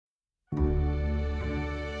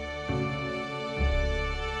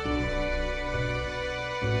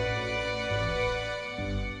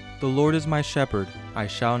The Lord is my shepherd, I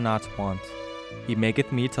shall not want. He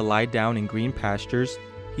maketh me to lie down in green pastures.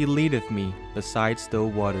 He leadeth me beside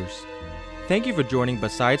still waters. Thank you for joining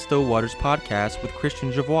Beside Still Waters podcast with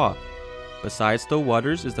Christian Javois. Beside Still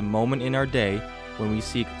Waters is the moment in our day when we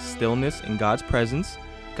seek stillness in God's presence,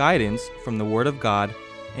 guidance from the Word of God,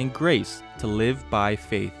 and grace to live by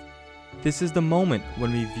faith. This is the moment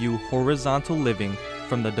when we view horizontal living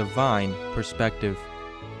from the divine perspective.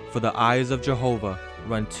 For the eyes of Jehovah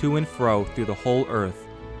run to and fro through the whole earth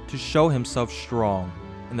to show himself strong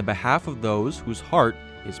in the behalf of those whose heart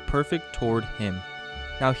is perfect toward him.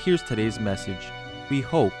 Now here's today's message. We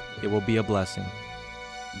hope it will be a blessing.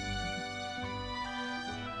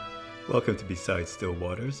 Welcome to Beside Still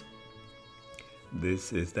Waters.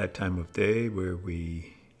 This is that time of day where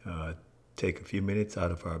we take a few minutes out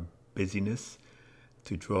of our busyness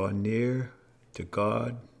to draw near to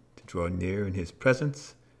God, to draw near in His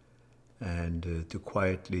presence, and to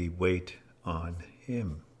quietly wait on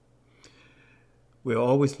Him. We're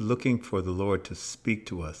always looking for the Lord to speak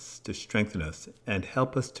to us, to strengthen us, and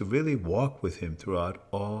help us to really walk with Him throughout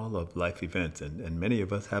all of life events. And many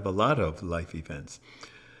of us have a lot of life events.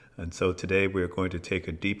 And so today we're going to take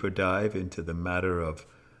a deeper dive into the matter of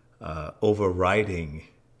overriding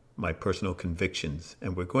my personal convictions.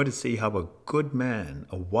 And we're going to see how a good man,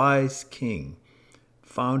 a wise king,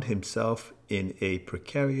 found himself in a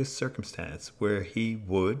precarious circumstance where he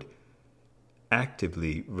would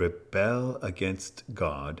actively rebel against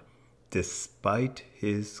God despite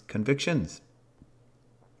his convictions.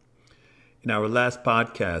 In our last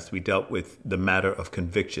podcast, we dealt with the matter of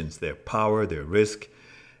convictions, their power, their risk.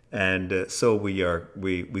 And so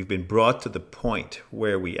we've been brought to the point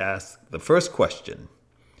where we ask the first question,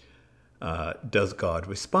 does God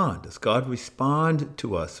respond? Does God respond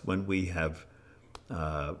to us when we have,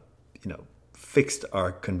 fixed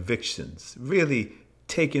our convictions, really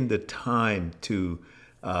taken the time to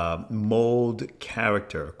mold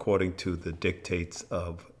character according to the dictates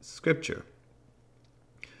of Scripture?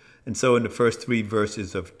 And so in the first three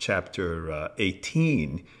verses of chapter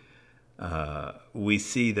 18, we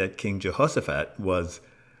see that King Jehoshaphat was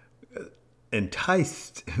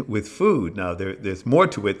enticed with food. Now, there's more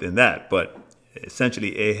to it than that, but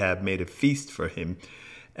essentially Ahab made a feast for him,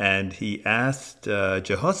 and he asked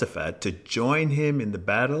Jehoshaphat to join him in the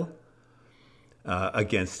battle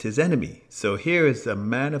against his enemy. So here is a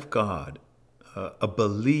man of God, a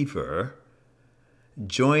believer,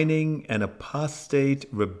 joining an apostate,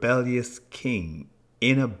 rebellious king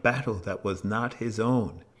in a battle that was not his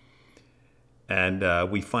own. And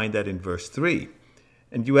we find that in verse 3.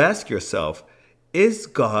 And you ask yourself, is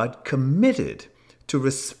God committed to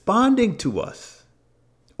responding to us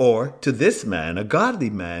or to this man, a godly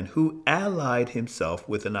man who allied himself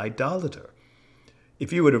with an idolater?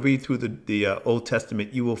 If you were to read through the Old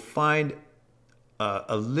Testament, you will find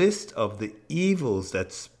a list of the evils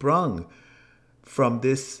that sprung from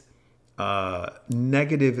this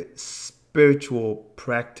negative spiritual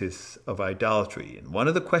practice of idolatry. And one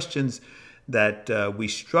of the questions that we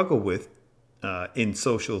struggle with in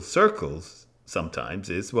social circles sometimes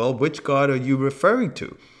is, well, which God are you referring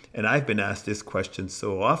to? And I've been asked this question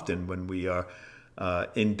so often when we are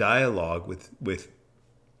in dialogue with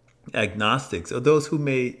agnostics or those who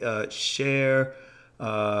may share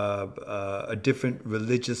a different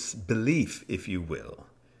religious belief, if you will.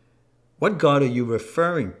 What God are you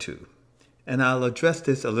referring to? And I'll address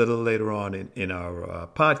this a little later on in our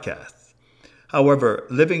podcast. However,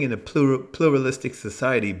 living in a pluralistic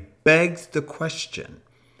society begs the question,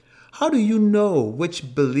 how do you know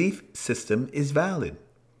which belief system is valid?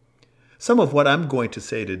 Some of what I'm going to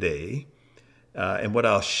say today and what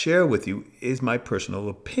I'll share with you is my personal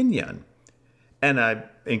opinion. And I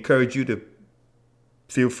encourage you to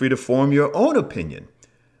feel free to form your own opinion.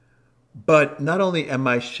 But not only am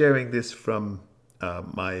I sharing this from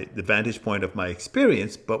the vantage point of my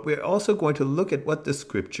experience, but we're also going to look at what the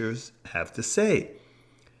Scriptures have to say.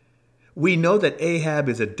 We know that Ahab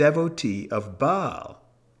is a devotee of Baal.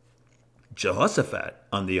 Jehoshaphat,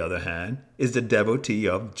 on the other hand, is the devotee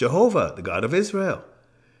of Jehovah, the God of Israel.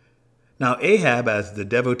 Now, Ahab, as the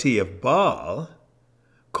devotee of Baal,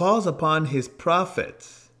 calls upon his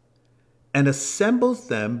prophets and assembles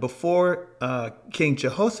them before King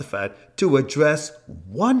Jehoshaphat to address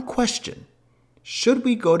one question. Should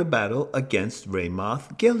we go to battle against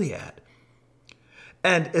Ramoth Gilead?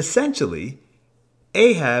 And essentially,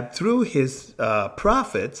 Ahab, through his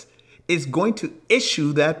prophets, is going to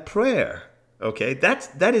issue that prayer. Okay,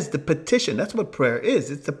 that is the petition. That's what prayer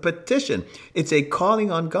is. It's a petition. It's a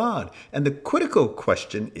calling on God. And the critical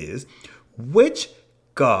question is, which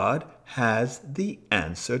God has the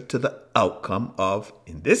answer to the outcome of,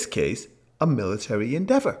 in this case, a military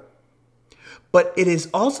endeavor. But it is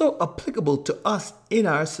also applicable to us in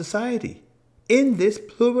our society, in this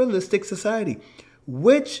pluralistic society,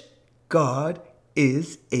 which God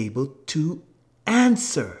is able to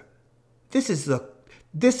answer.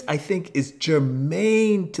 This, I think, is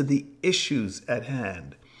germane to the issues at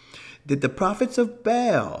hand. Did the prophets of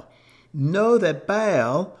Baal know that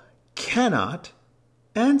Baal cannot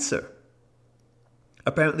answer?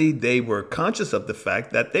 Apparently, they were conscious of the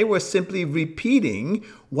fact that they were simply repeating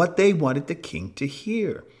what they wanted the king to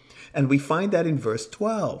hear. And we find that in verse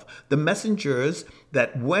 12. The messengers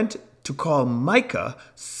that went to call Micah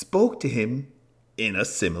spoke to him in a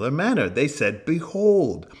similar manner. They said,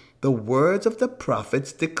 "Behold, the words of the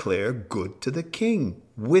prophets declare good to the king,"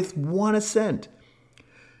 with one assent.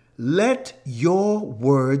 "Let your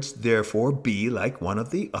words therefore be like one of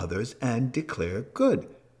the others and declare good."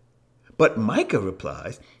 But Micah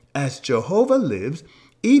replies, "As Jehovah lives,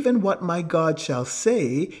 even what my God shall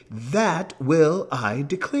say, that will I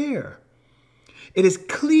declare." It is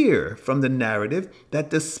clear from the narrative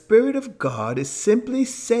that the Spirit of God is simply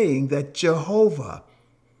saying that Jehovah,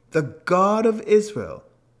 the God of Israel,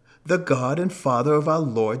 the God and Father of our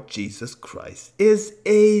Lord Jesus Christ, is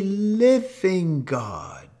a living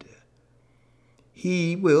God.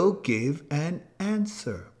 He will give an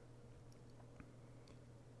answer.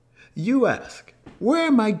 You ask, where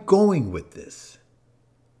am I going with this?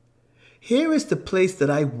 Here is the place that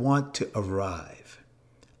I want to arrive.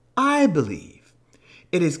 I believe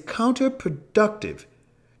it is counterproductive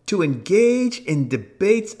to engage in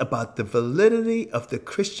debates about the validity of the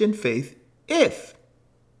Christian faith if,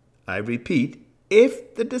 I repeat,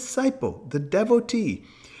 if the disciple, the devotee,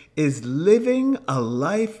 is living a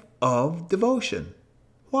life of devotion.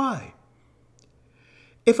 Why?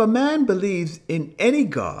 If a man believes in any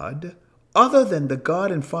God other than the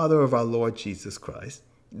God and Father of our Lord Jesus Christ,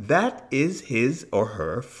 that is his or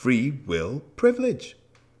her free will privilege.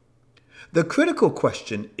 The critical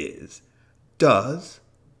question is, does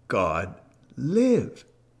God live?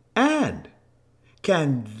 And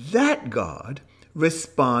can that God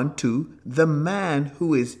respond to the man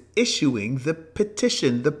who is issuing the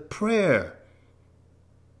petition, the prayer?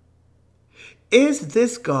 Is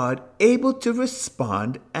this God able to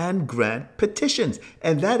respond and grant petitions?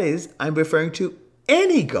 And that is, I'm referring to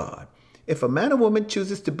any God. If a man or woman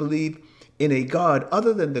chooses to believe in a God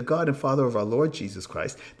other than the God and Father of our Lord Jesus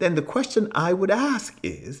Christ, then the question I would ask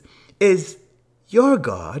is your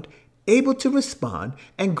God able to respond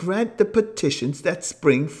and grant the petitions that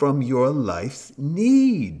spring from your life's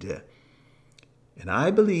need? And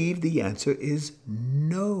I believe the answer is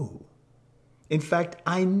no. In fact,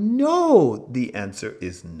 I know the answer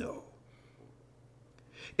is no.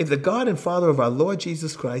 If the God and Father of our Lord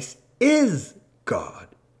Jesus Christ is God,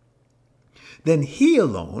 then he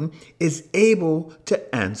alone is able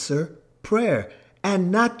to answer prayer. And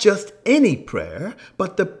not just any prayer,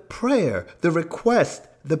 but the prayer, the request,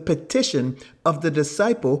 the petition of the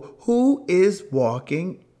disciple who is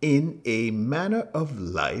walking in a manner of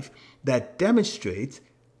life that demonstrates,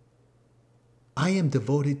 I am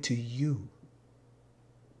devoted to you.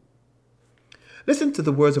 Listen to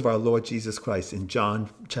the words of our Lord Jesus Christ in John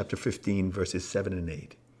chapter 15, verses 7 and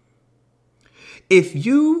 8. If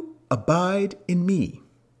you abide in me,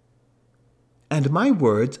 and my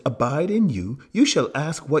words abide in you, you shall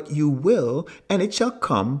ask what you will, and it shall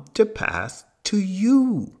come to pass to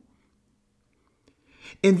you.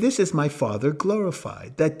 In this is my Father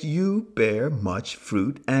glorified, that you bear much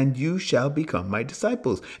fruit, and you shall become my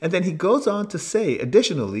disciples. And then he goes on to say,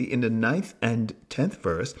 additionally, in the 9th and 10th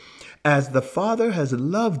verse, as the Father has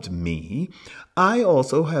loved me, I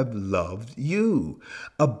also have loved you.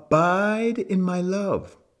 Abide in my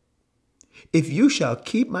love. If you shall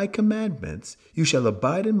keep my commandments, you shall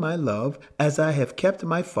abide in my love, as I have kept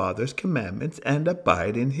my Father's commandments and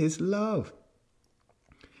abide in his love.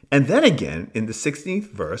 And then again, in the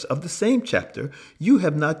 16th verse of the same chapter, you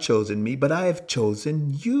have not chosen me, but I have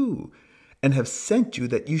chosen you, and have sent you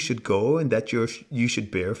that you should go, and that you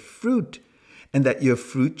should bear fruit, and that your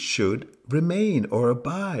fruit should remain or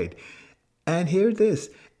abide. And hear this,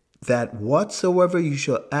 that whatsoever you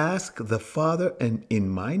shall ask the Father and in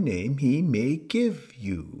my name, he may give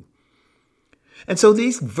you. And so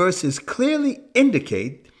these verses clearly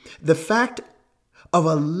indicate the fact of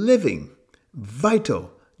a living,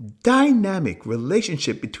 vital, dynamic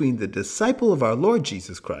relationship between the disciple of our Lord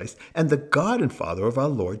Jesus Christ and the God and Father of our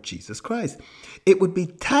Lord Jesus Christ. It would be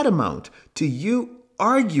tantamount to you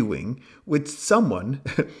arguing with someone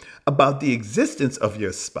about the existence of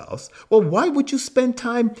your spouse, well, why would you spend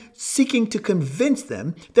time seeking to convince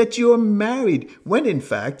them that you're married when in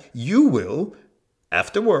fact you will,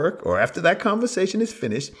 after work or after that conversation is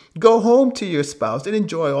finished, go home to your spouse and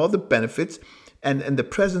enjoy all the benefits and the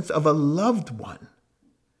presence of a loved one?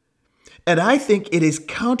 And I think it is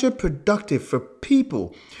counterproductive for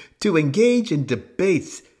people to engage in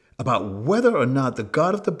debates about whether or not the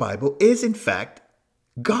God of the Bible is in fact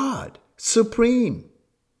God, supreme.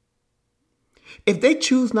 If they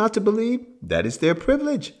choose not to believe, that is their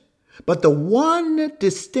privilege. But the one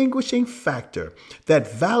distinguishing factor that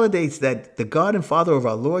validates that the God and Father of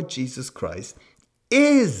our Lord Jesus Christ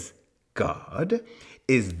is God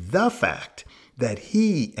is the fact that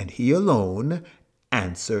He and He alone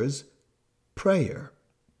answers prayer.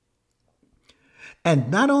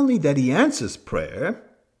 And not only that He answers prayer,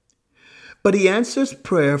 but He answers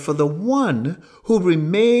prayer for the one who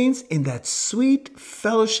remains in that sweet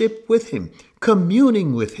fellowship with Him,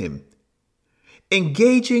 communing with Him,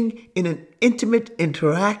 engaging in an intimate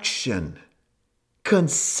interaction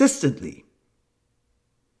consistently.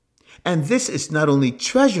 And this is not only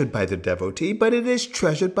treasured by the devotee, but it is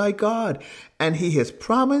treasured by God. And He has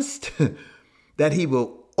promised that He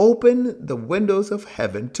will open the windows of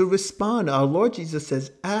heaven to respond. Our Lord Jesus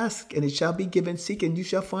says, ask and it shall be given, seek and you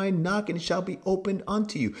shall find, knock and it shall be opened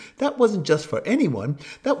unto you. That wasn't just for anyone.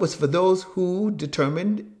 That was for those who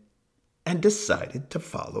determined and decided to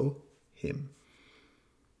follow Him.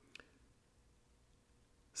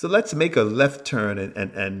 So let's make a left turn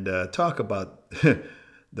and talk about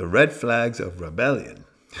the red flags of rebellion.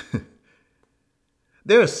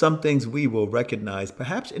 There are some things we will recognize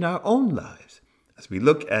perhaps in our own lives as we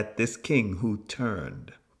look at this king who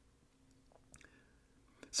turned.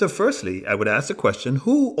 So firstly, I would ask the question,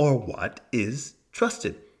 who or what is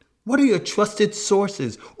trusted? What are your trusted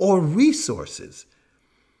sources or resources?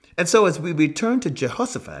 And so as we return to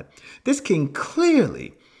Jehoshaphat, this king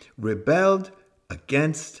clearly rebelled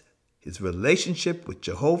against his relationship with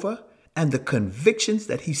Jehovah and the convictions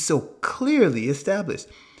that he so clearly established.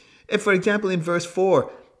 And for example, in verse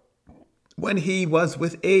 4, when he was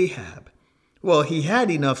with Ahab, well, he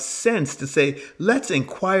had enough sense to say, let's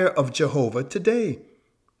inquire of Jehovah today.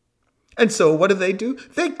 And so what do?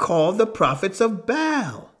 They call the prophets of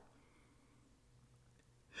Baal.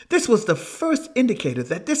 This was the first indicator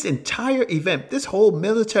that this entire event, this whole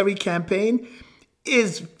military campaign,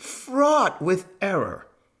 is fraught with error.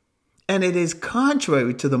 And it is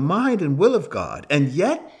contrary to the mind and will of God. And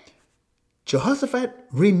yet, Jehoshaphat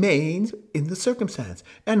remains in the circumstance.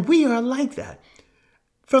 And we are like that.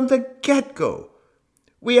 From the get-go,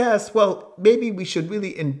 we ask, well, maybe we should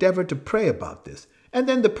really endeavor to pray about this. And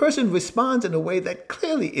then the person responds in a way that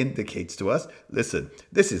clearly indicates to us, listen,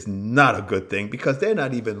 this is not a good thing because they're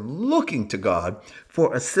not even looking to God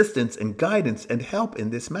for assistance and guidance and help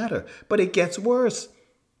in this matter. But it gets worse.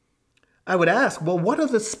 I would ask, well, what are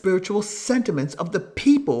the spiritual sentiments of the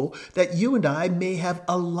people that you and I may have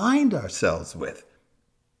aligned ourselves with?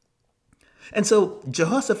 And so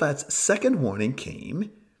Jehoshaphat's second warning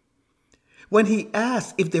came when he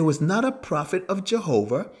asked if there was not a prophet of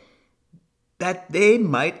Jehovah that they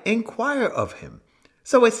might inquire of him.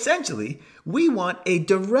 So essentially, we want a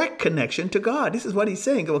direct connection to God. This is what he's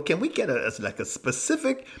saying. Well, can we get a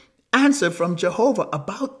specific answer from Jehovah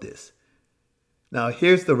about this? Now,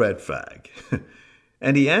 here's the red flag.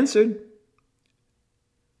 And he answered,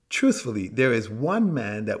 truthfully, there is one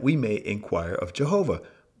man that we may inquire of Jehovah,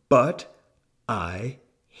 but I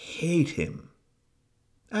hate him.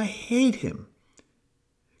 I hate him.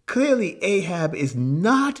 Clearly, Ahab is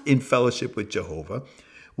not in fellowship with Jehovah.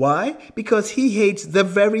 Why? Because he hates the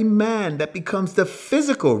very man that becomes the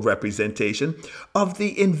physical representation of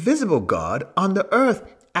the invisible God on the earth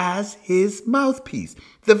as his mouthpiece,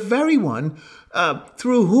 the very one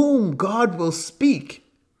through whom God will speak.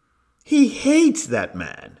 He hates that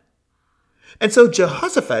man. And so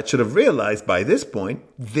Jehoshaphat should have realized by this point,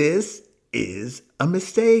 this is a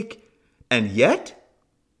mistake. And yet,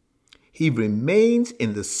 he remains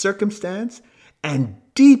in the circumstance and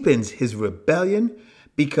deepens his rebellion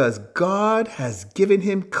because God has given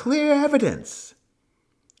him clear evidence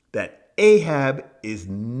that Ahab is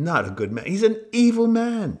not a good man. He's an evil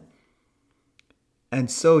man.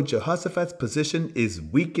 And so Jehoshaphat's position is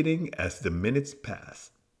weakening as the minutes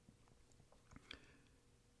pass.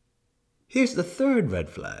 Here's the third red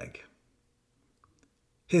flag.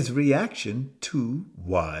 His reaction to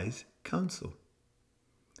wise counsel.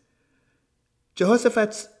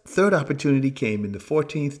 Jehoshaphat's third opportunity came in the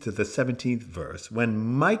 14th to the 17th verse when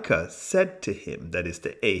Micah said to him, that is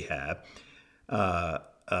to Ahab,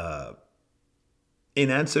 in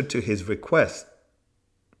answer to his request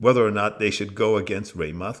whether or not they should go against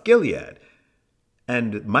Ramoth Gilead.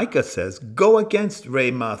 And Micah says, "Go against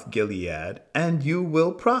Ramoth Gilead and you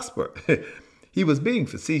will prosper." He was being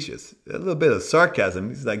facetious, a little bit of sarcasm.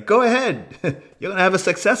 He's like, go ahead. You're going to have a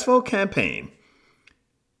successful campaign.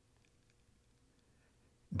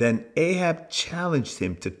 Then Ahab challenged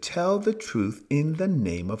him to tell the truth in the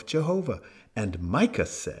name of Jehovah. And Micah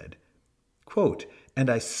said, quote, "And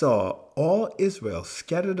I saw all Israel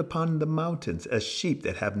scattered upon the mountains as sheep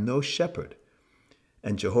that have no shepherd.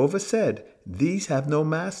 And Jehovah said, These have no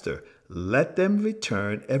master. Let them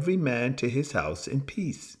return every man to his house in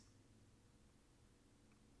peace."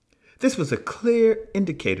 This was a clear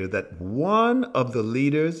indicator that one of the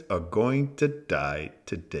leaders are going to die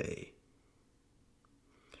today.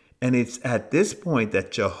 And it's at this point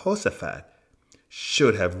that Jehoshaphat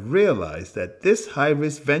should have realized that this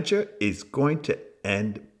high-risk venture is going to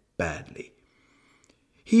end badly.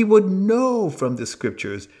 He would know from the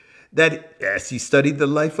scriptures that as he studied the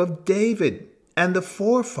life of David and the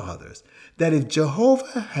forefathers, that if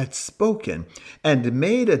Jehovah had spoken and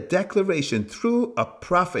made a declaration through a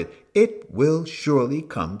prophet, it will surely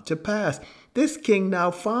come to pass. This king now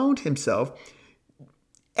found himself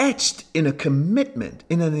etched in a commitment,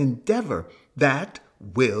 in an endeavor that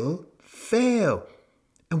will fail.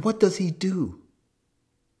 And what does he do?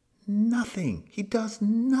 Nothing. He does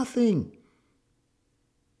nothing.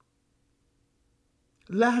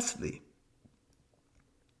 Lastly,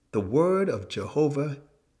 the word of Jehovah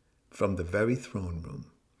from the very throne room.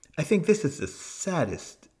 I think this is the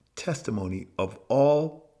saddest testimony of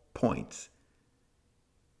all points.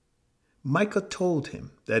 Micah told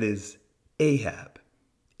him, that is, Ahab,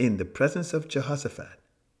 in the presence of Jehoshaphat,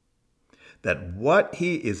 that what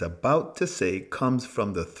he is about to say comes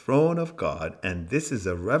from the throne of God, and this is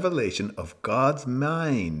a revelation of God's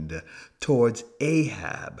mind towards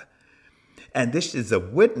Ahab. And this is a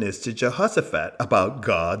witness to Jehoshaphat about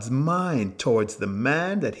God's mind towards the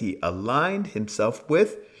man that he aligned himself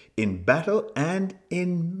with in battle and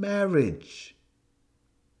in marriage.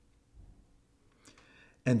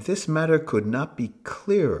 And this matter could not be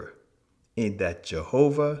clearer in that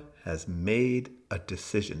Jehovah has made a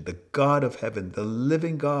decision. The God of heaven, the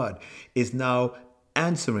living God, is now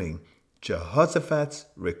answering Jehoshaphat's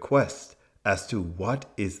request as to what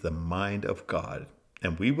is the mind of God.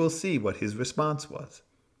 And we will see what his response was.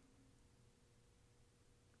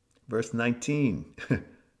 Verse 19.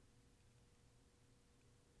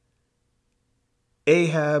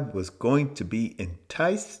 Ahab was going to be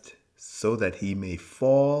enticed so that he may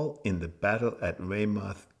fall in the battle at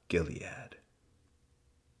Ramoth Gilead.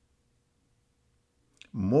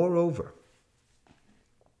 Moreover,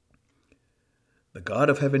 the God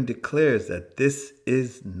of heaven declares that this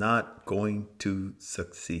is not going to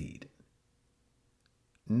succeed.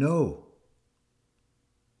 No.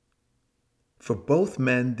 For both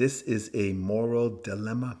men, this is a moral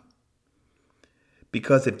dilemma.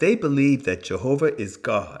 Because if they believe that Jehovah is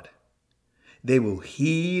God, they will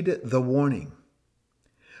heed the warning.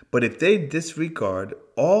 But if they disregard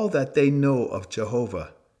all that they know of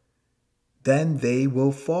Jehovah, then they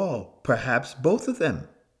will fall, perhaps both of them.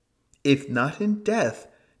 If not in death,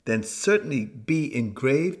 then certainly be in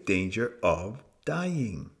grave danger of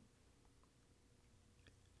dying.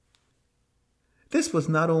 This was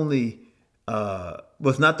not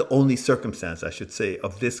the only circumstance, I should say,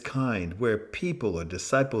 of this kind where people or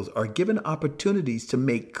disciples are given opportunities to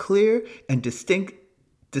make clear and distinct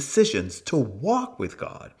decisions to walk with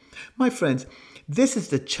God. My friends, this is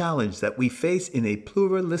the challenge that we face in a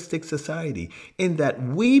pluralistic society, in that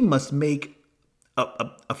we must make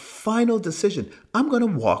a final decision. I'm going to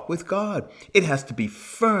walk with God. It has to be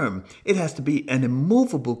firm. It has to be an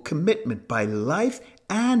immovable commitment by life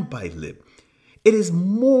and by lib. It is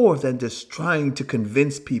more than just trying to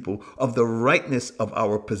convince people of the rightness of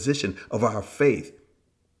our position, of our faith.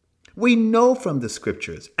 We know from the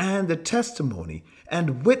scriptures and the testimony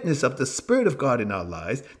and witness of the Spirit of God in our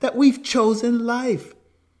lives that we've chosen life.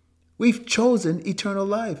 We've chosen eternal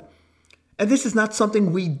life. And this is not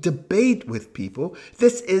something we debate with people.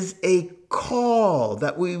 This is a call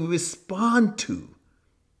that we respond to.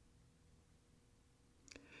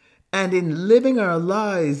 And in living our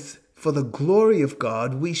lives for the glory of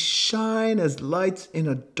God, we shine as lights in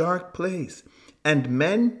a dark place. And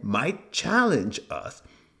men might challenge us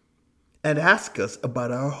and ask us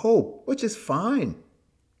about our hope, which is fine.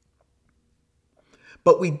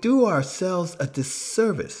 But we do ourselves a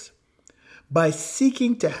disservice by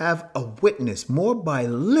seeking to have a witness more by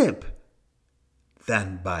lip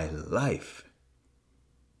than by life.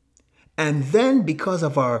 And then because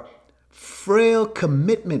of our frail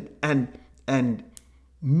commitment and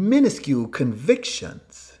minuscule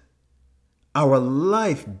convictions, our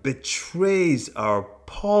life betrays our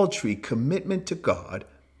paltry commitment to God,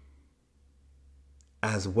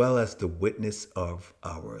 as well as the witness of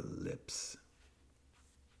our lips.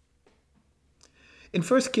 In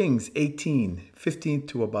 1 Kings 18:15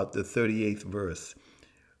 to about the 38th verse,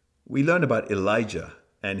 we learn about Elijah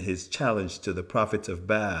and his challenge to the prophets of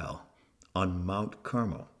Baal on Mount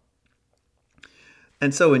Carmel.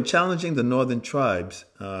 And so in challenging the northern tribes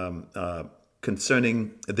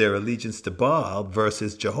concerning their allegiance to Baal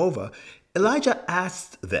versus Jehovah, Elijah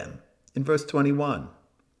asked them in verse 21,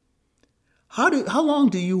 How long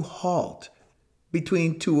do you halt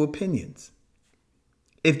between two opinions?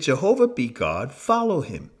 If Jehovah be God, follow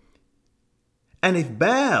him. And if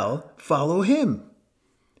Baal, follow him.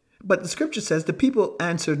 But the scripture says the people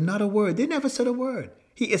answered not a word. They never said a word.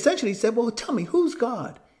 He essentially said, well, tell me, who's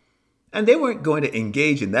God? And they weren't going to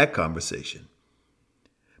engage in that conversation.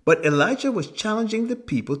 But Elijah was challenging the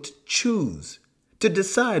people to choose, to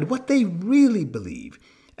decide what they really believe.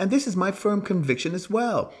 And this is my firm conviction as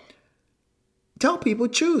well. Tell people,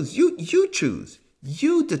 choose. You choose.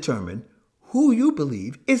 You determine who you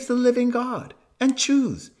believe is the living God, and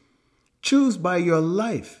choose. Choose by your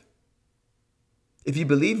life. If you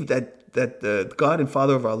believe that the God and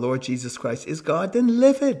Father of our Lord Jesus Christ is God, then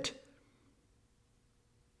live it.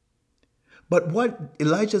 But what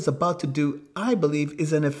Elijah is about to do, I believe,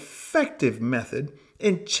 is an effective method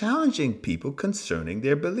in challenging people concerning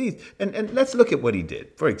their beliefs. And let's look at what he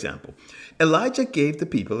did. For example, Elijah gave the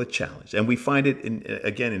people a challenge, and we find it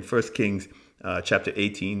again in 1 Kings chapter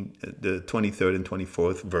 18, the 23rd and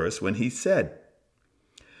 24th verse, when he said,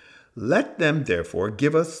 Let them therefore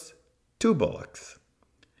give us 2 bullocks,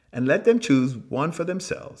 and let them choose one for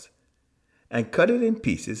themselves, and cut it in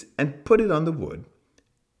pieces, and put it on the wood,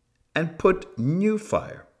 and put new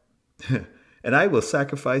fire. And I will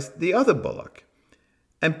sacrifice the other bullock,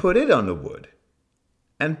 and put it on the wood,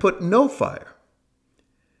 and put no fire.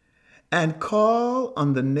 And call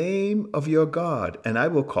on the name of your God, and I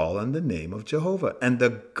will call on the name of Jehovah. And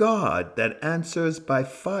the God that answers by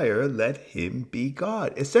fire, let him be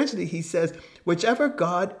God. Essentially, he says, whichever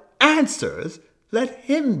God answers, let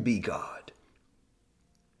him be God.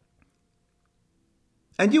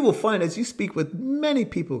 And you will find as you speak with many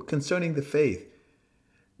people concerning the faith,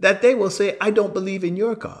 that they will say, I don't believe in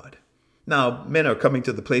your God. Now, men are coming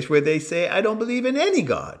to the place where they say, I don't believe in any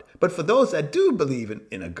God. But for those that do believe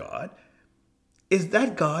in a God, is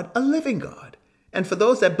that God a living God? And for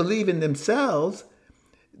those that believe in themselves,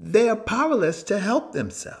 they are powerless to help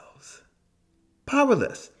themselves.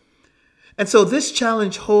 Powerless. And so this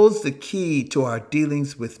challenge holds the key to our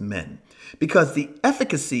dealings with men, because the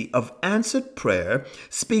efficacy of answered prayer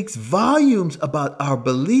speaks volumes about our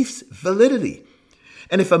belief's validity.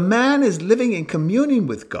 And if a man is living in communion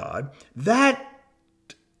with God, that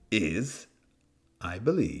is, I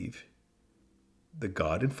believe, the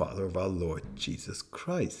God and Father of our Lord Jesus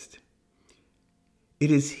Christ.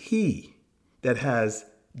 It is he that has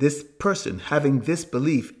this person having this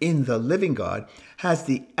belief in the living God has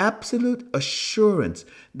the absolute assurance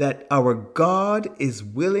that our God is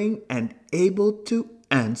willing and able to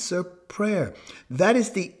answer prayer. That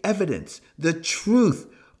is the evidence, the truth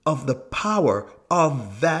of the power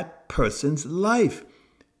of that person's life.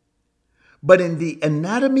 But in the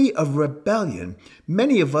anatomy of rebellion,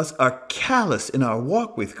 many of us are callous in our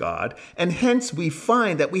walk with God, and hence we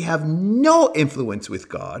find that we have no influence with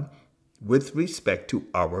God with respect to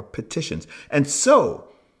our petitions. And so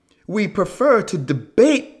we prefer to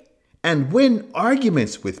debate and win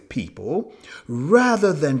arguments with people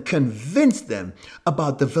rather than convince them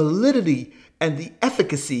about the validity and the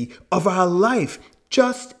efficacy of our life,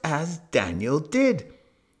 just as Daniel did.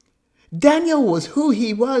 Daniel was who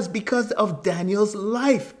he was because of Daniel's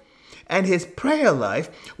life, and his prayer life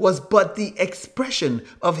was but the expression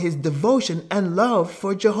of his devotion and love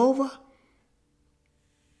for Jehovah.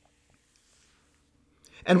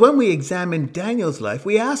 And when we examine Daniel's life,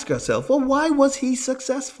 we ask ourselves, well, why was he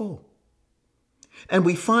successful? And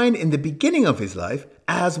we find in the beginning of his life,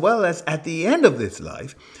 as well as at the end of his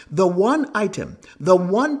life, the one item, the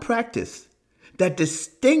one practice that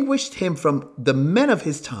distinguished him from the men of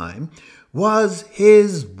his time was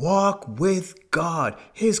his walk with God,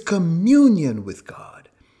 his communion with God.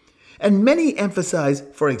 And many emphasize,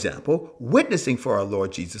 for example, witnessing for our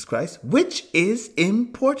Lord Jesus Christ, which is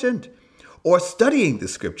important, or studying the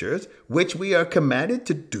scriptures, which we are commanded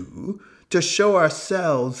to do to show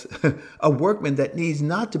ourselves a workman that needs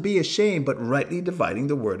not to be ashamed, but rightly dividing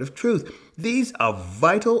the word of truth. These are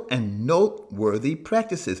vital and noteworthy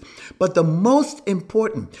practices. But the most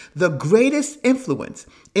important, the greatest influence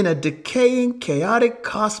in a decaying, chaotic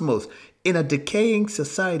cosmos, in a decaying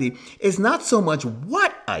society, is not so much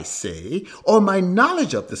what I say or my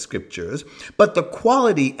knowledge of the scriptures, but the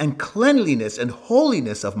quality and cleanliness and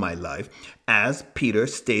holiness of my life, as Peter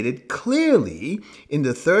stated clearly in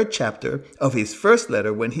the 3rd chapter of his first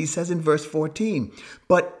letter when he says in verse 14,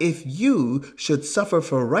 "But if you should suffer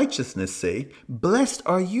for righteousness' sake, blessed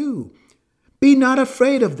are you. Be not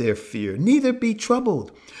afraid of their fear, neither be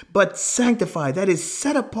troubled, but sanctify," that is,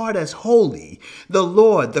 set apart as holy, "the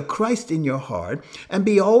Lord, the Christ in your heart, and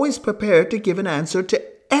be always prepared to give an answer to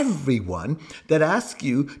everyone that asks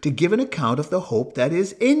you to give an account of the hope that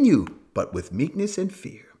is in you, but with meekness and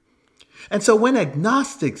fear." And so when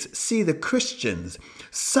agnostics see the Christians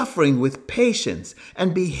suffering with patience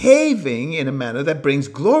and behaving in a manner that brings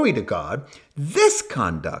glory to God, this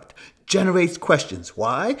conduct generates questions.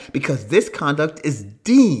 Why? Because this conduct is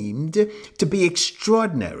deemed to be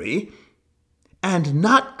extraordinary and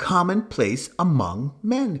not commonplace among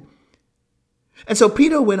men. And so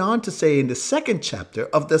Peter went on to say in the 2nd chapter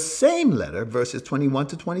of the same letter, verses 21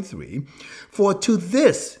 to 23, "For to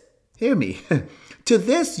this," hear me, "to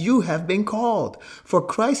this you have been called, for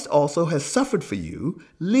Christ also has suffered for you,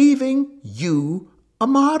 leaving you a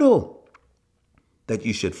model, that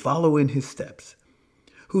you should follow in his steps,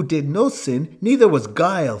 who did no sin, neither was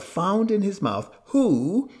guile found in his mouth,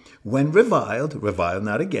 who, when reviled, reviled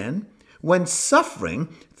not again, when suffering,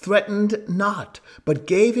 threatened not, but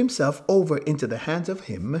gave himself over into the hands of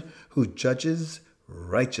him who judges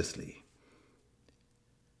righteously."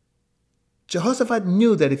 Jehoshaphat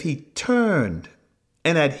knew that if he turned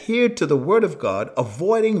and adhered to the word of God,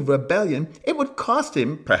 avoiding rebellion, it would cost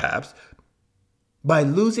him, perhaps, by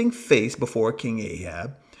losing face before King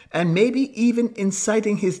Ahab, and maybe even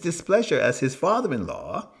inciting his displeasure as his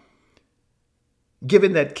father-in-law,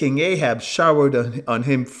 given that King Ahab showered on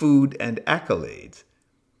him food and accolades.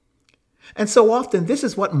 And so often, this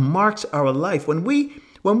is what marks our life. When we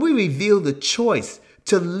reveal the choice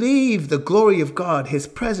to leave the glory of God, his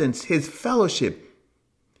presence, his fellowship,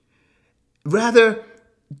 rather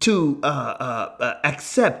to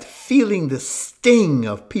accept feeling the sting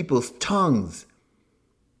of people's tongues,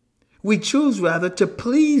 we choose rather to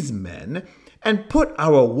please men and put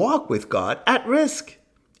our walk with God at risk.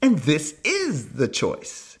 And this is the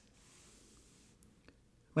choice.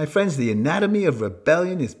 My friends, the anatomy of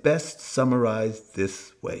rebellion is best summarized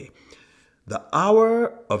this way. The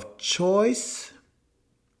hour of choice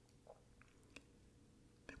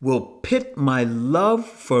will pit my love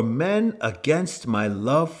for men against my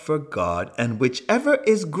love for God, and whichever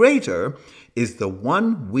is greater is the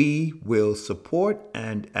one we will support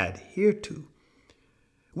and adhere to.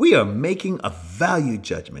 We are making a value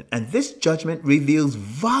judgment, and this judgment reveals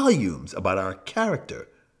volumes about our character.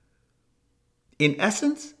 In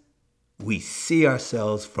essence, we see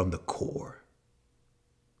ourselves from the core.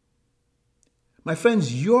 My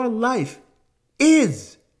friends, your life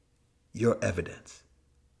is your evidence.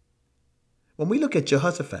 When we look at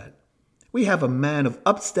Jehoshaphat, we have a man of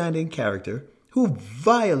upstanding character who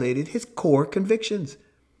violated his core convictions.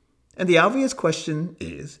 And the obvious question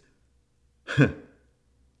is,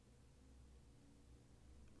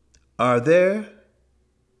 are there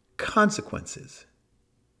consequences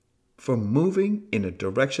for moving in a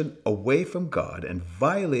direction away from God and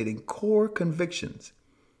violating core convictions,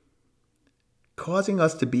 causing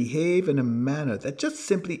us to behave in a manner that just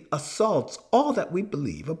simply assaults all that we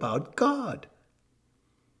believe about God?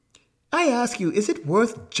 I ask you, is it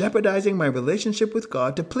worth jeopardizing my relationship with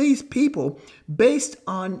God to please people based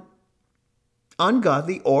on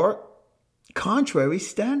ungodly or contrary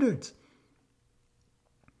standards?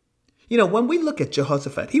 You know, when we look at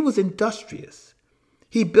Jehoshaphat, he was industrious.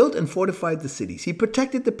 He built and fortified the cities. He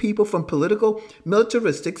protected the people from political,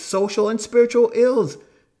 militaristic, social, and spiritual ills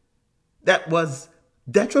that was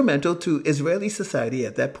detrimental to Israeli society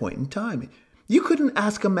at that point in time. You couldn't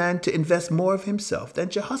ask a man to invest more of himself than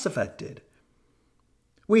Jehoshaphat did.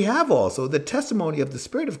 We have also the testimony of the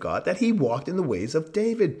Spirit of God that he walked in the ways of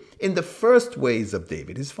David, in the first ways of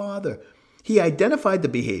David, his father. He identified the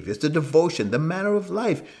behaviors, the devotion, the manner of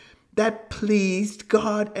life that pleased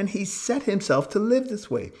God, and he set himself to live this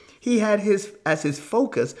way. He had as his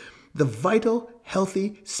focus the vital,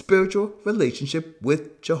 healthy, spiritual relationship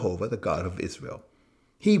with Jehovah, the God of Israel.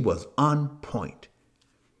 He was on point.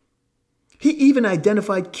 He even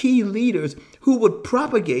identified key leaders who would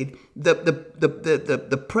propagate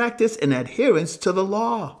the practice and adherence to the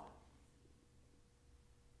law.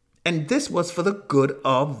 And this was for the good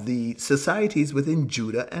of the societies within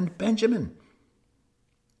Judah and Benjamin.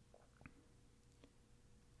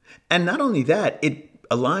 And not only that, it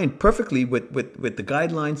aligned perfectly with the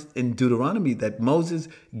guidelines in Deuteronomy that Moses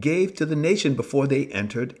gave to the nation before they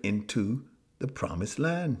entered into the promised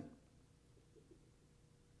land.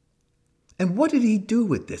 And what did he do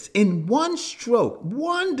with this? In one stroke,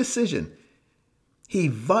 one decision, he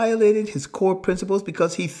violated his core principles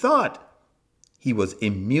because he thought he was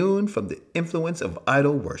immune from the influence of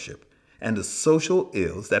idol worship and the social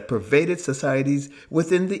ills that pervaded societies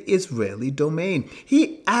within the Israeli domain.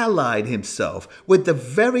 He allied himself with the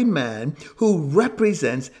very man who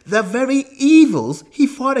represents the very evils he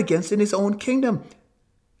fought against in his own kingdom.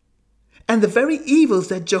 And the very evils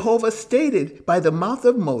that Jehovah stated by the mouth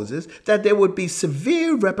of Moses that there would be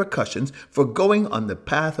severe repercussions for going on the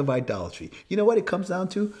path of idolatry. You know what it comes down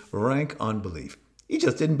to? Rank unbelief. He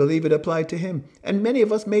just didn't believe it applied to him. And many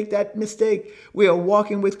of us make that mistake. We are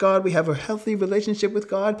walking with God. We have a healthy relationship with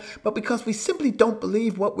God. But because we simply don't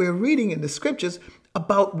believe what we're reading in the scriptures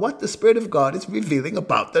about what the Spirit of God is revealing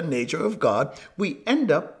about the nature of God, we end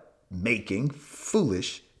up making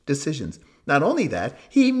foolish decisions. Not only that,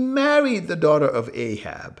 he married the daughter of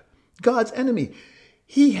Ahab, God's enemy.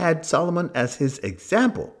 He had Solomon as his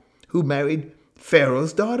example, who married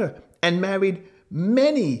Pharaoh's daughter and married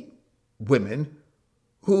many women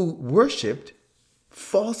who worshipped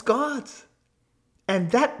false gods. And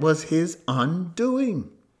that was his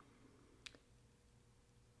undoing.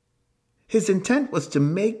 His intent was to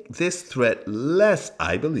make this threat less,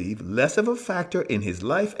 I believe, less of a factor in his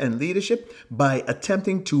life and leadership by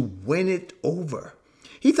attempting to win it over.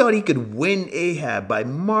 He thought he could win Ahab by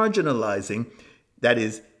marginalizing, that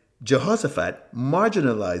is,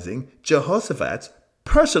 marginalizing Jehoshaphat's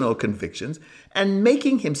personal convictions and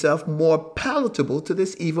making himself more palatable to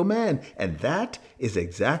this evil man. And that is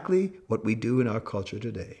exactly what we do in our culture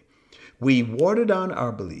today. We water down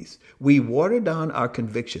our beliefs. We water down our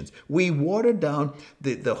convictions. We water down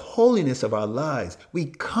the holiness of our lives. We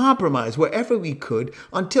compromise wherever we could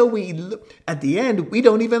until at the end, we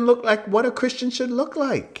don't even look like what a Christian should look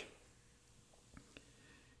like.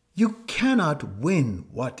 You cannot win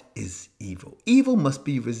what is evil. Evil must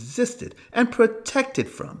be resisted and protected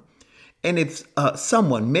from. And if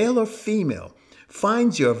someone, male or female,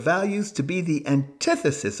 finds your values to be the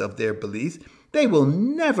antithesis of their beliefs, they will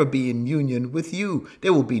never be in union with you.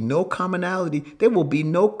 There will be no commonality. There will be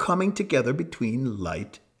no coming together between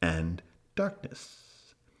light and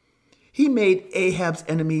darkness. He made Ahab's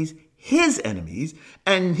enemies his enemies,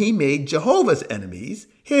 and he made Jehovah's enemies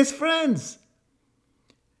his friends.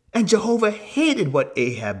 And Jehovah hated what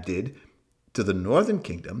Ahab did to the northern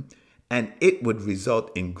kingdom, and it would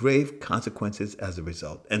result in grave consequences as a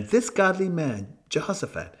result. And this godly man,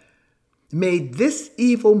 Jehoshaphat, made this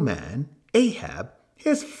evil man, Ahab,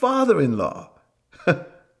 his father-in-law,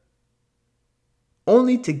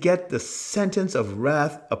 only to get the sentence of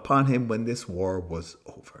wrath upon him when this war was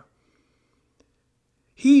over.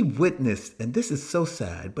 He witnessed, and this is so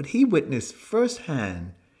sad, but he witnessed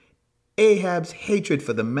firsthand Ahab's hatred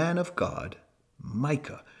for the man of God,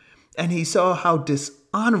 Micah, and he saw how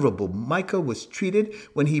dishonorable Micah was treated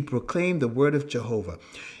when he proclaimed the word of Jehovah.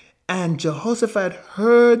 And Jehoshaphat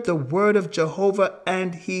heard the word of Jehovah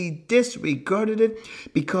and he disregarded it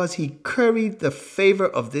because he curried the favor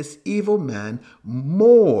of this evil man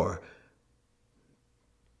more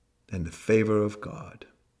than the favor of God.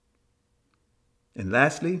 And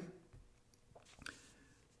lastly,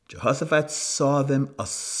 Jehoshaphat saw them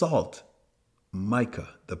assault Micah,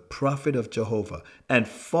 the prophet of Jehovah, and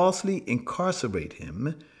falsely incarcerate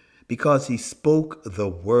him because he spoke the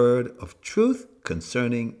word of truth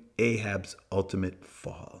concerning Ahab's ultimate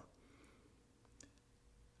fall.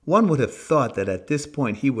 One would have thought that at this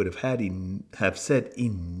point he would have said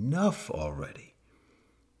enough already.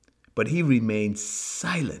 But he remained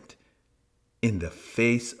silent in the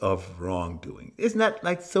face of wrongdoing. Isn't that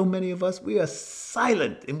like so many of us? We are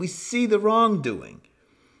silent and we see the wrongdoing.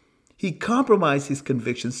 He compromised his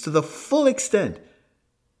convictions to the full extent,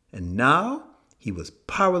 and now he was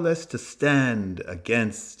powerless to stand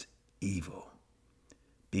against evil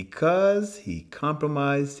because he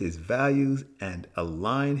compromised his values and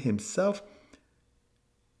aligned himself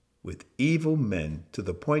with evil men to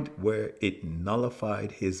the point where it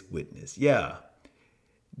nullified his witness. Yeah,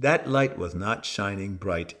 that light was not shining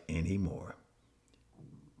bright anymore.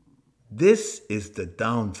 This is the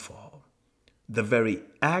downfall, the very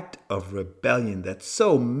act of rebellion that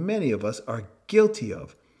so many of us are guilty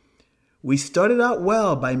of. We started out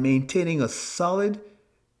well by maintaining a solid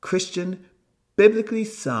Christian, biblically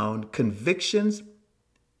sound convictions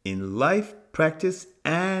in life practice,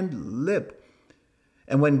 and lip.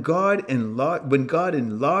 And when God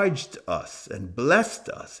enlarged us and blessed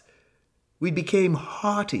us, we became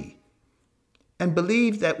haughty and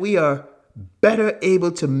believed that we are better able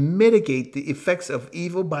to mitigate the effects of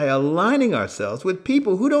evil by aligning ourselves with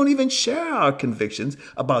people who don't even share our convictions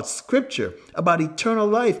about Scripture, about eternal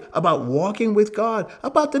life, about walking with God,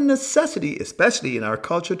 about the necessity, especially in our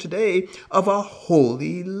culture today, of a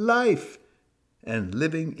holy life and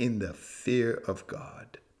living in the fear of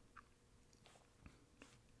God.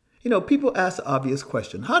 People ask the obvious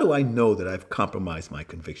question, how do I know that I've compromised my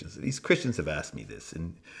convictions? These Christians have asked me this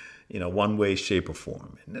in one way, shape, or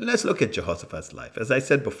form. And let's look at Jehoshaphat's life. As I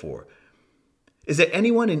said before, is there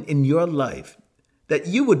anyone in your life that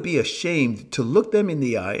you would be ashamed to look them in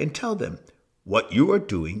the eye and tell them what you are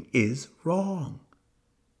doing is wrong?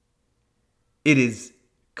 It is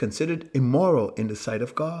considered immoral in the sight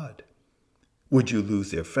of God. Would you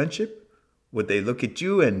lose their friendship? Would they look at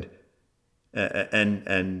you and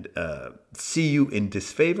see you in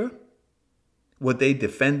disfavor? Would they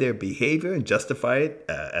defend their behavior and justify it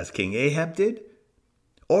as King Ahab did?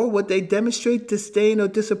 Or would they demonstrate disdain or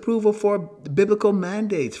disapproval for biblical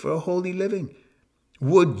mandates for a holy living?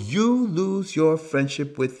 Would you lose your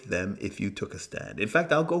friendship with them if you took a stand? In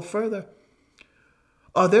fact, I'll go further.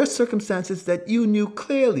 Are there circumstances that you knew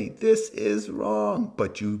clearly this is wrong,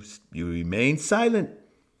 but you remained silent?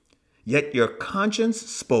 Yet your conscience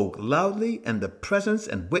spoke loudly, and the presence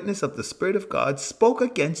and witness of the Spirit of God spoke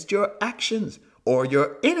against your actions or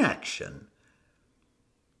your inaction.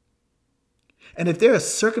 And if there are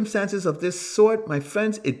circumstances of this sort, my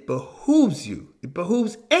friends, it behooves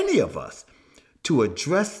any of us to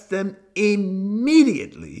address them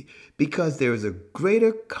immediately, because there is a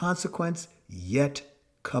greater consequence yet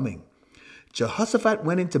coming. Jehoshaphat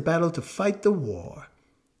went into battle to fight the war.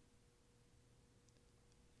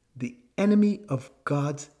 The enemy of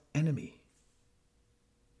God's enemy.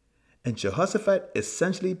 And Jehoshaphat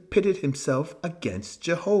essentially pitted himself against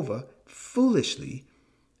Jehovah foolishly.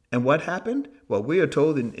 And what happened? Well, we are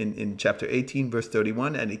told in chapter 18, verse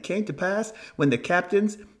 31, and it came to pass when the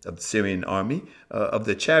captains of the Syrian army of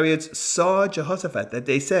the chariots saw Jehoshaphat that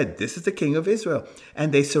they said, "This is the king of Israel."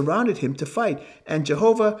 And they surrounded him to fight. And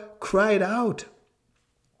Jehoshaphat cried out.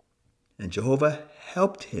 And Jehoshaphat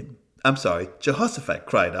helped him. and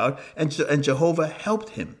Jehovah helped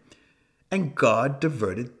him, and God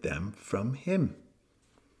diverted them from him.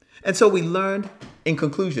 And so we learned, in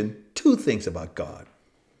conclusion, two things about God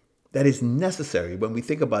that is necessary when we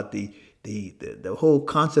think about the whole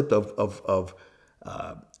concept of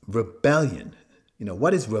rebellion.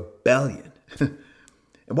 What is rebellion?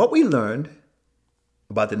 And what we learned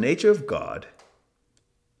about the nature of God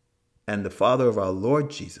and the Father of our Lord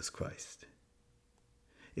Jesus Christ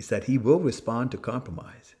is that he will respond to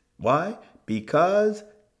compromise. Why? Because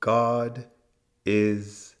God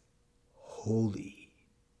is holy.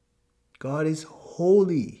 God is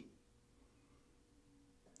holy.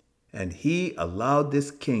 And he allowed this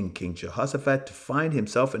King Jehoshaphat, to find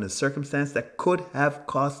himself in a circumstance that could have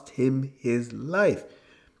cost him his life.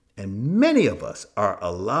 And many of us are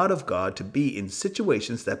allowed of God to be in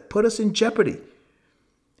situations that put us in jeopardy.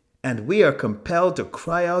 And we are compelled to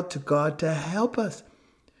cry out to God to help us.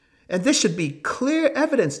 And this should be clear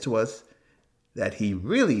evidence to us that he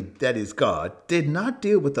really, that is God, did not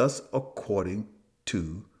deal with us according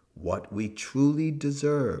to what we truly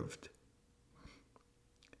deserved.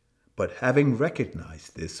 But having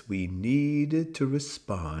recognized this, we needed to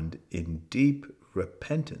respond in deep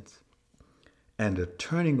repentance and a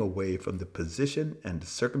turning away from the position and the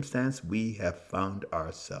circumstance we have found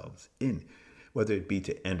ourselves in, whether it be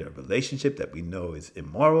to end a relationship that we know is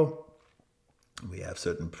immoral. We have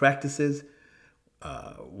certain practices,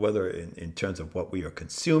 whether in terms of what we are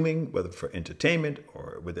consuming, whether for entertainment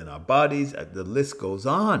or within our bodies, the list goes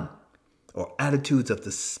on, or attitudes of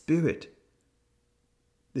the spirit.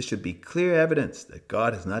 This should be clear evidence that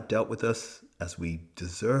God has not dealt with us as we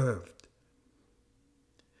deserved.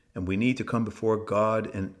 And we need to come before God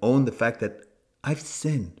and own the fact that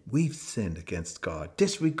we've sinned against God,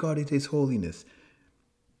 disregarded his holiness,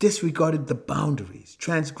 disregarded the boundaries,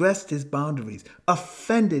 transgressed his boundaries,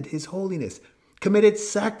 offended his holiness, committed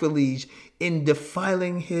sacrilege in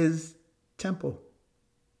defiling his temple.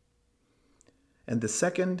 And the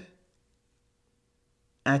second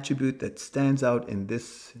attribute that stands out in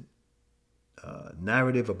this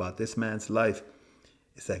narrative about this man's life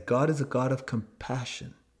is that God is a God of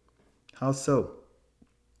compassion. How so?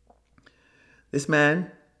 This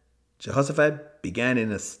man, Jehoshaphat, began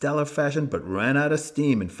in a stellar fashion but ran out of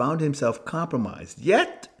steam and found himself compromised.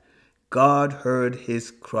 Yet God heard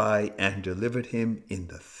his cry and delivered him in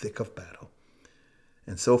the thick of battle.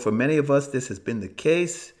 And so for many of us, this has been the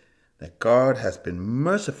case, that God has been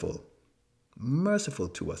merciful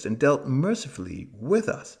to us and dealt mercifully with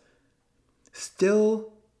us,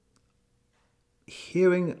 still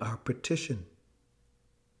hearing our petition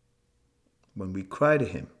when we cry to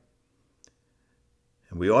him.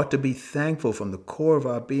 And we ought to be thankful from the core of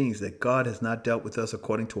our beings that God has not dealt with us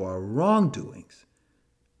according to our wrongdoings.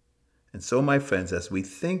 And so, my friends, as we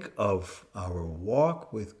think of our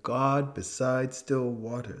walk with God beside still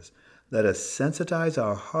waters, let us sensitize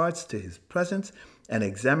our hearts to his presence and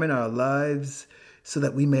examine our lives so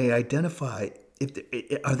that we may identify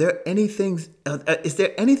is there anything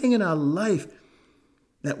in our life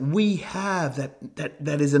that we have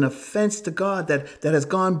that is an offense to God, that has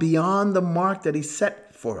gone beyond the mark that he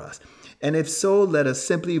set for us. And if so, let us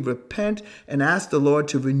simply repent and ask the Lord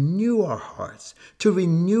to renew our hearts, to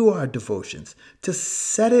renew our devotions, to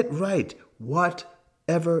set it right,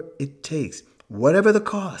 whatever it takes, whatever the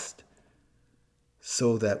cost,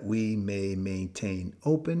 so that we may maintain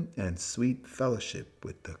open and sweet fellowship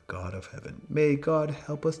with the God of heaven. May God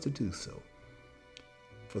help us to do so,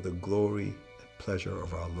 for the glory and pleasure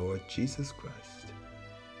of our Lord Jesus Christ.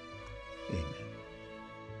 Amen.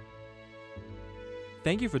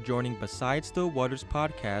 Thank you for joining Beside Still Waters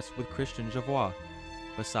podcast with Christian Javois.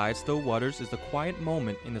 Beside Still Waters is the quiet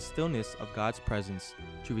moment in the stillness of God's presence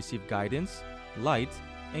to receive guidance, light,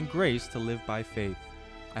 and grace to live by faith.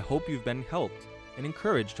 I hope you've been helped and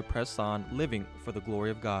encouraged to press on living for the glory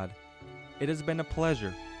of God. It has been a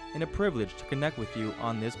pleasure and a privilege to connect with you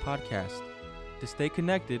on this podcast. To stay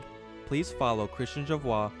connected, please follow Christian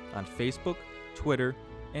Javois on Facebook, Twitter,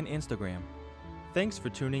 and Instagram. Thanks for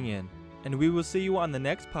tuning in, and we will see you on the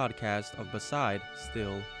next podcast of Beside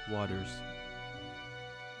Still Waters.